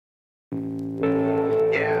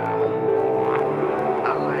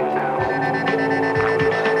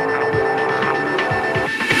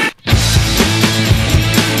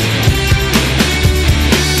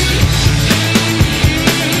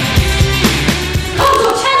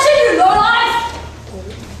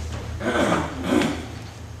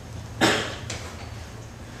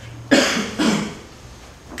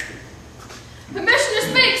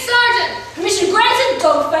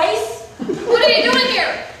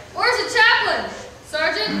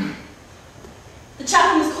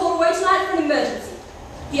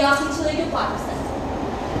He asked me to lead your Bible study.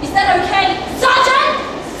 Is that okay, Sergeant?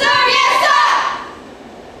 Sir, yes, sir!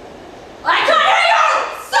 I can't hear you!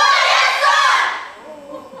 Sir, yes, sir!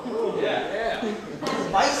 Yeah.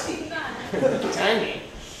 Feisty. Tiny.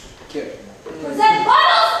 Cute. Present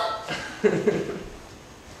Bibles!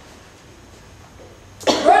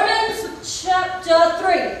 Romans chapter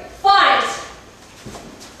 3. Fight!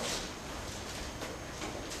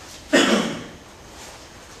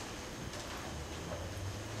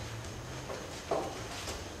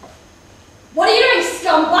 What are you doing,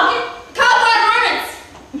 scumbucket? I can't fight Romans!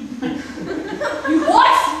 You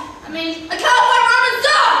what? I mean, I can't fight Romans,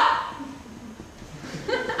 sir!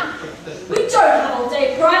 We don't have all day,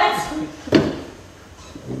 Private.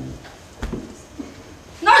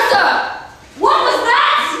 No, sir! What was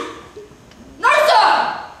that? No, sir!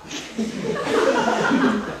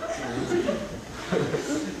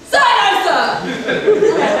 Sir, no, sir!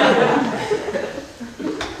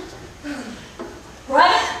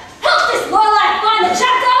 Private, help this lowlife find the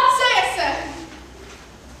chapter! Sir, yes, sir.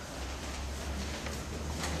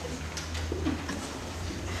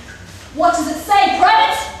 What does it say,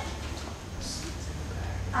 Private?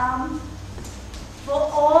 For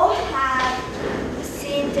all have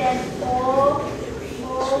sinned and fall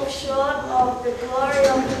short of the glory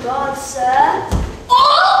of God, sir.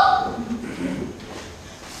 All?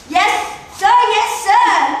 Yes, sir,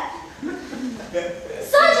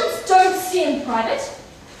 Sergeants don't sin, Private.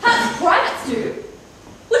 Perhaps privates do.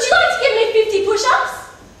 Would you like to give me 50 push-ups?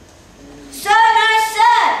 sir. Sir, no,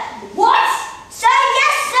 sir. What? Sir,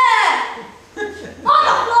 yes, sir. On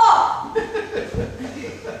the floor!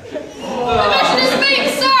 Permission to speak,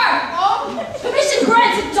 sir! Permission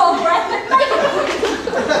granted, dog breath, but make it quick.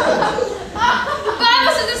 The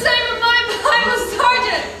Bible says the same with my Bible,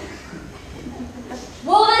 Sergeant!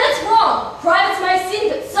 Well, then it's wrong. Privates may sin,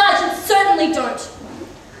 but sergeants certainly don't.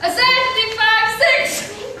 Isaiah 55:6.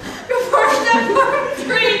 Before step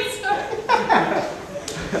 3, sir.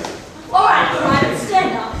 All right, privates,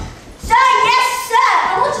 stand up. Sir, yes, sir.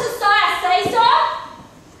 And what does Isaiah say, sir?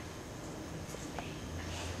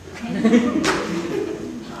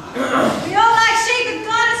 We all like sheep have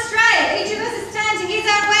gone astray. Each of us has turned to his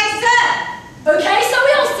own way, sir. Okay, so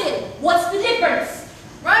we all sin. What's the difference?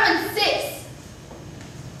 Romans 6.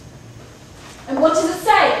 And what does it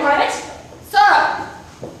say, Private? Sir.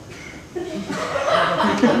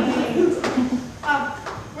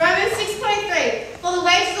 Romans 6:23. For the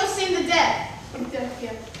wages of sin is death.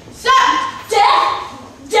 Sir! Death?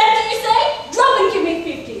 Death, did you say? Drop and give me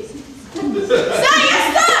 50s. Sir, yes,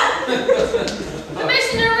 sir!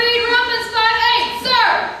 Permission to read Romans 5:8, sir!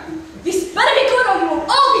 This better be good or you will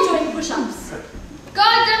all be doing push-ups.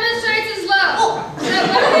 God demonstrates his love. That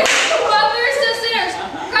while we were still sinners,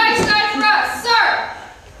 Christ died for us, sir!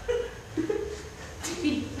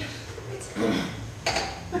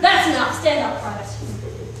 That's enough. Stand up, Private.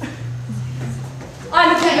 I'm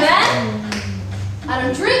a good man. I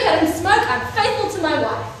don't drink, I don't smoke, I'm faithful to my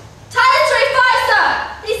wife. Titus 3:5, sir!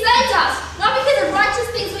 He saved us, not because of righteous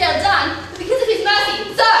things we have done, but because of his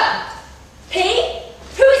mercy, sir! He?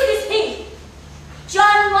 Who is this he?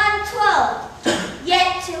 John 1:12.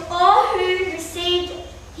 Yet to all who received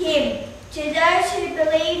him, to those who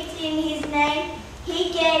believed in his name,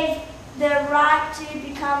 he gave the right to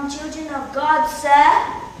become children of God, sir.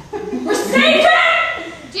 Receive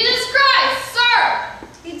him! Jesus Christ, sir!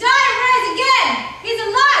 He died and rose again. He's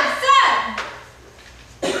alive, sir.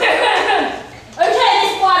 Okay,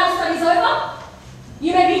 this Bible study's over.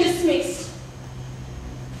 You may be dismissed.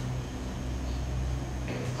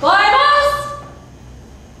 Bibles!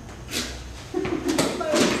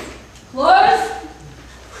 Close.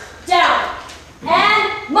 Down. And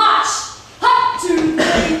march. Hut, 2,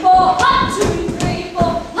 3, 4. Hut, 2, 3, 4.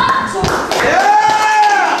 Hut, 2, 3.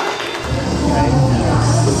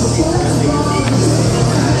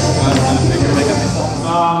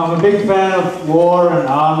 I'm a big fan of war and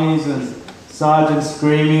armies and sergeants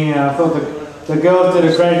screaming. I thought the girls did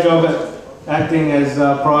a great job at acting as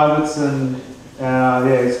privates, and yeah,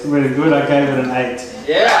 it's really good. I gave it an 8.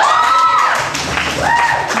 Yeah.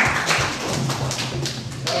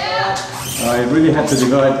 I really had to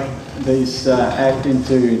divide this act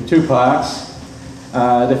into 2 parts.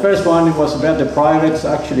 The first one was about the privates.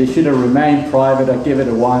 Actually, should have remained private. I give it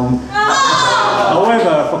a 1.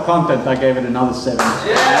 However, for content, I gave it another 7.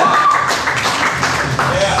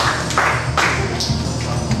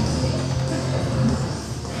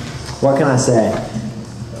 What can I say?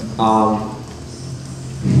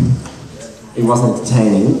 It wasn't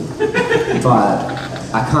entertaining, but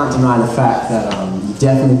I can't deny the fact that you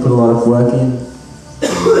definitely put a lot of work in.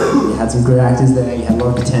 You had some good actors there, you had a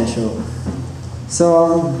lot of potential.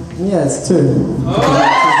 So, yeah, it's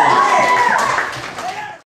 2.